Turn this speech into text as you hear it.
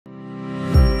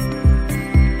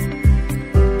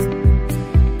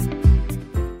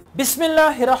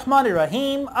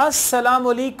Bismillahirrahmanirrahim. Assalamu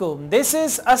alaikum. This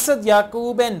is Asad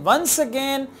Yaqub and once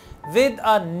again with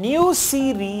a new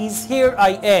series here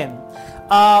I am.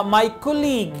 My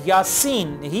colleague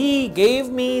Yasin, he gave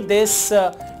me this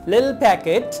little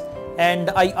packet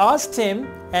and I asked him,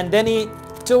 and then he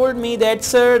told me that,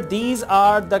 sir, these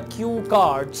are the cue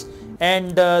cards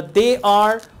and they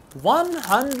are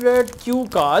 100 cue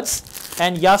cards,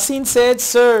 and Yasin said,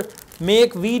 sir,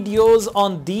 make videos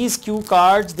on these cue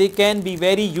cards, they can be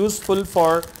very useful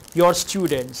for your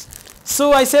students.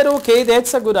 So I said, okay,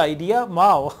 that's a good idea.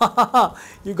 Wow.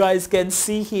 You guys can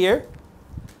see here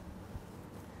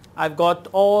I've got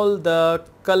all the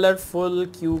colorful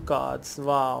cue cards.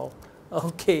 Wow.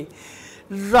 Okay,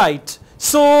 right.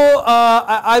 So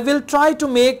I will try to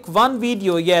make one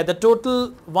video. Yeah, the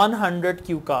total 100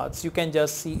 cue cards, you can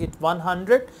just see it,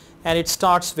 100, and it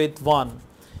starts with 1.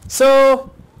 So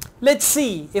let's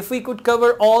see if we could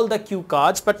cover all the cue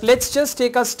cards, but let's just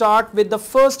take a start with the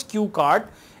first cue card,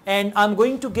 and I'm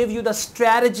going to give you the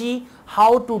strategy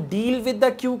how to deal with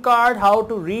the cue card, how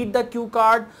to read the cue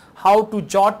card, how to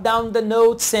jot down the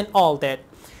notes and all that.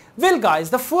 Well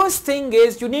guys, the first thing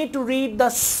is you need to read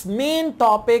the main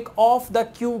topic of the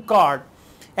cue card,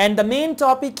 and the main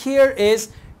topic here is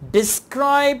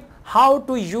describe how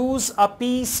to use a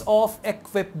piece of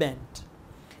equipment.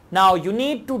 Now you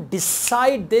need to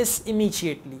decide this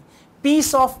immediately.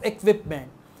 Piece of equipment.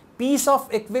 Piece of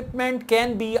equipment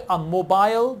can be a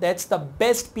mobile. That's the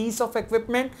best piece of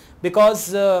equipment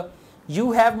because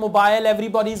you have mobile,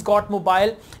 everybody's got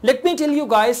mobile. Let me tell you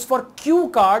guys, for cue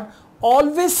card,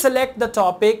 always select the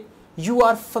topic you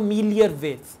are familiar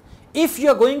with. If you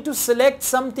are going to select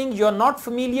something you are not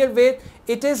familiar with,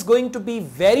 it is going to be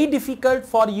very difficult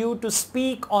for you to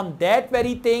speak on that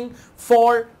very thing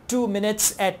for 2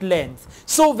 minutes at length.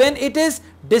 So when it is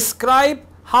describe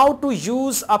how to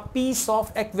use a piece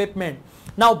of equipment.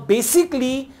 Now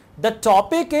basically the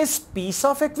topic is piece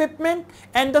of equipment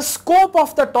and the scope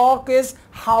of the talk is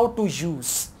how to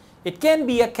use. It can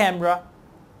be a camera,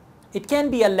 it can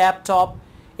be a laptop,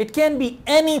 it can be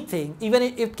anything, even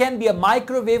it can be a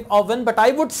microwave oven, but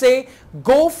I would say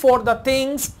go for the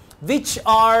things which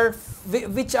are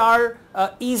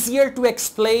easier to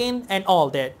explain and all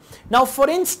that. Now for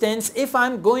instance, if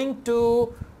I'm going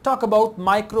to talk about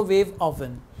microwave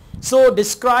oven, so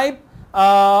describe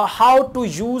how to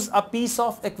use a piece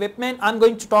of equipment, I'm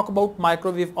going to talk about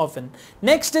microwave oven.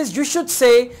 Next is you should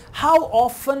say how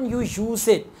often you use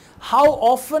it. How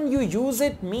often you use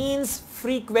it means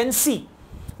frequency.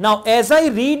 Now as I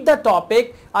read the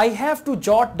topic, I have to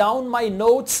jot down my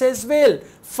notes as well.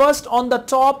 First on the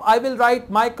top I will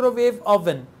write microwave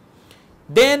oven.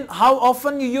 Then how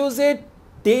often you use it?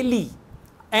 Daily.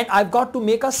 And I've got to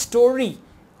make a story.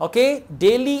 Okay,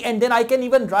 daily, and then I can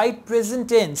even write present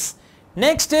tense.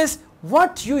 Next is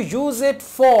what you use it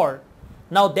for.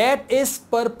 Now that is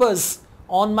purpose.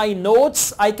 On my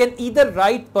notes I can either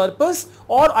write purpose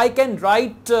or I can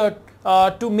write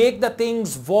to make the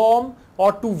things warm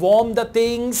or to warm the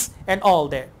things and all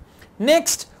that.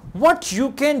 Next, what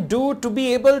you can do to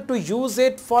be able to use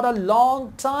it for a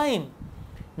long time.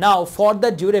 Now for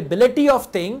the durability of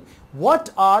thing,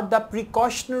 what are the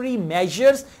precautionary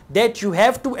measures that you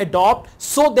have to adopt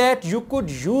so that you could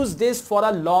use this for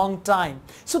a long time.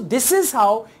 So this is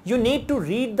how you need to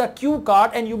read the cue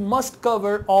card, and you must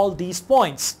cover all these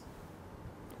points.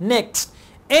 Next,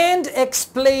 and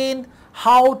explain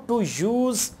how to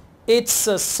use its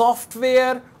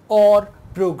software or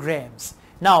programs.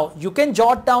 Now you can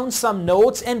jot down some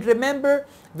notes, and remember,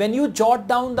 when you jot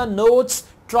down the notes,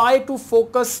 try to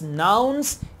focus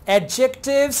nouns,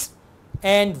 adjectives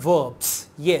and verbs.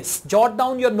 Yes, jot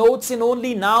down your notes in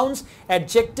only nouns,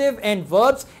 adjective and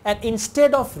verbs, and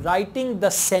instead of writing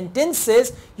the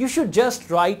sentences, you should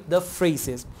just write the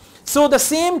phrases. So the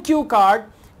same cue card,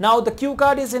 now the cue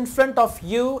card is in front of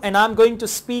you and I'm going to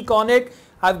speak on it.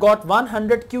 I've got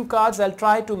 100 cue cards. I'll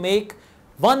try to make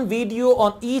one video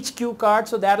on each cue card,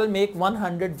 so that will make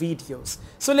 100 videos.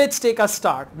 So let's take a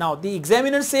start. Now the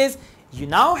examiner says you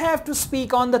now have to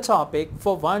speak on the topic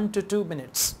for 1 to 2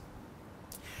 minutes.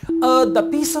 The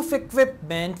piece of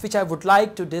equipment which I would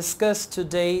like to discuss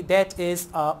today, that is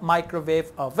a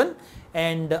microwave oven,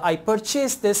 and I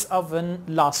purchased this oven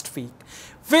last week.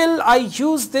 Well, I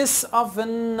use this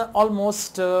oven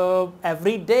almost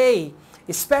every day,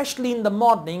 especially in the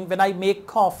morning when I make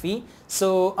coffee.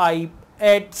 So I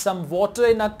add some water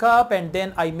in a cup and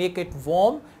then I make it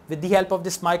warm with the help of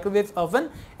this microwave oven,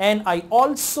 and I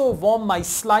also warm my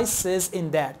slices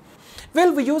in that.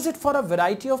 Well, we use it for a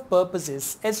variety of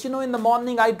purposes. As you know, in the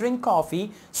morning I drink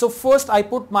coffee. So first I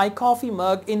put my coffee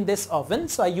mug in this oven.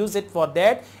 So I use it for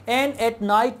that. And at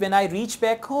night when I reach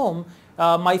back home,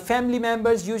 my family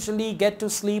members usually get to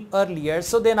sleep earlier,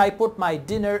 so then I put my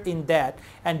dinner in that.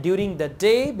 And during the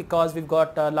day, because we've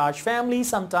got a large family,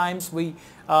 sometimes we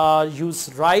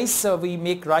use rice, we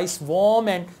make rice warm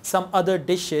and some other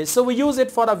dishes. So we use it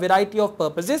for a variety of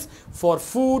purposes, for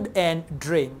food and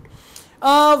drink.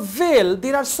 Well,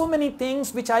 there are so many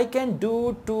things which I can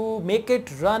do to make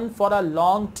it run for a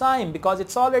long time, because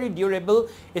it's already durable,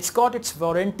 it's got its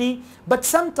warranty. But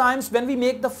sometimes when we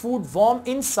make the food warm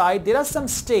inside, there are some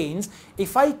stains.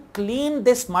 If I clean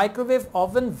this microwave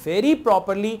oven very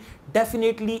properly,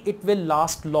 definitely it will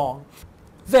last long.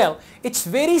 Well, it's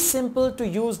very simple to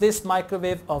use this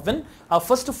microwave oven.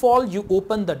 First of all, you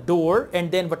open the door, and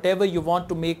then whatever you want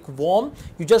to make warm,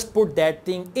 you just put that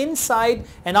thing inside.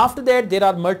 And after that, there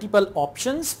are multiple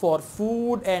options for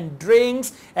food and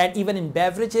drinks, and even in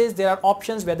beverages there are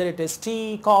options, whether it is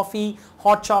tea, coffee,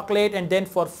 hot chocolate. And then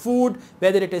for food,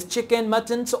 whether it is chicken,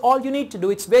 mutton. So all you need to do,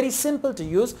 it's very simple to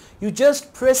use. You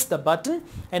just press the button,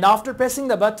 and after pressing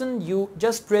the button, you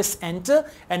just press enter,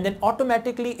 and then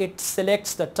automatically it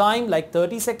selects the time, like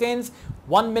 30 seconds,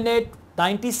 1 minute,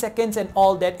 90 seconds, and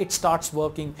all that. It starts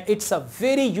working. It's a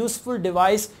very useful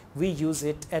device. We use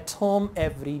it at home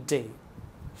every day.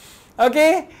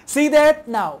 Okay, see that?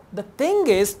 Now the thing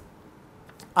is,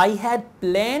 I had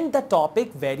planned the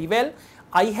topic very well.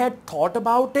 I had thought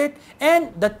about it,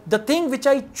 and the thing which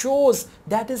I chose,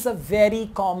 that is a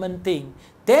very common thing.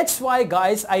 That's why,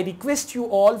 guys, I request you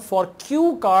all, for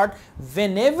cue card,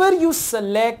 whenever you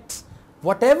select,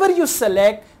 whatever you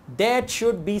select, that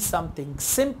should be something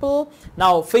simple.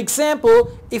 Now, for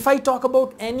example, if I talk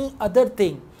about any other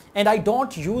thing and I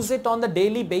don't use it on the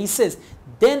daily basis,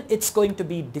 then it's going to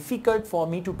be difficult for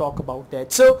me to talk about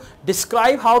that. So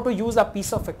describe how to use a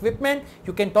piece of equipment.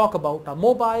 You can talk about a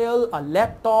mobile, a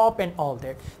laptop, and all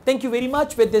that. Thank you very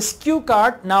much. With this cue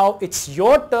card, now it's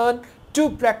your turn to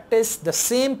practice the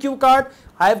same cue card.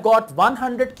 I've got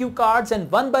 100 cue cards, and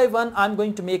one by one I'm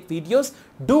going to make videos.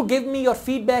 Do give me your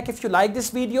feedback if you like this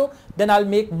video, then I'll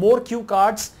make more cue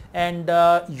cards. And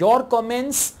your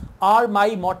comments are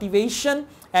my motivation,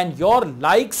 and your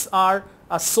likes are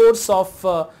a source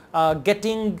of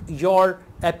getting your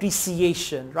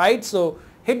appreciation, right? So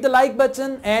hit the like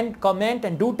button and comment,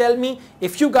 and do tell me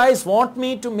if you guys want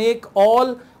me to make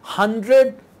all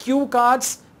 100 cue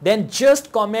cards. Then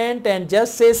just comment and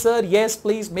just say, sir, yes,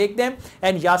 please make them.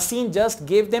 And Yasin just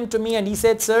gave them to me, and he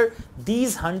said, sir,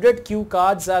 these 100 cue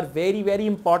cards are very, very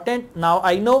important. Now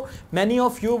I know many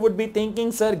of you would be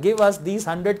thinking, sir, give us these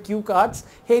 100 cue cards.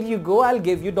 Here you go, I'll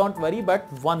give you, don't worry,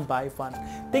 but one by one.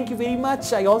 Thank you very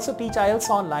much. I also teach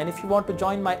IELTS online. If you want to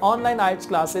join my online IELTS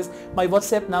classes, my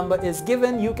WhatsApp number is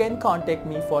given. You can contact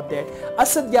me for that.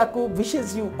 Asad Yaqub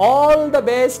wishes you all the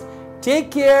best. Take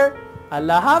care.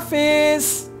 Allah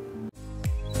Hafiz.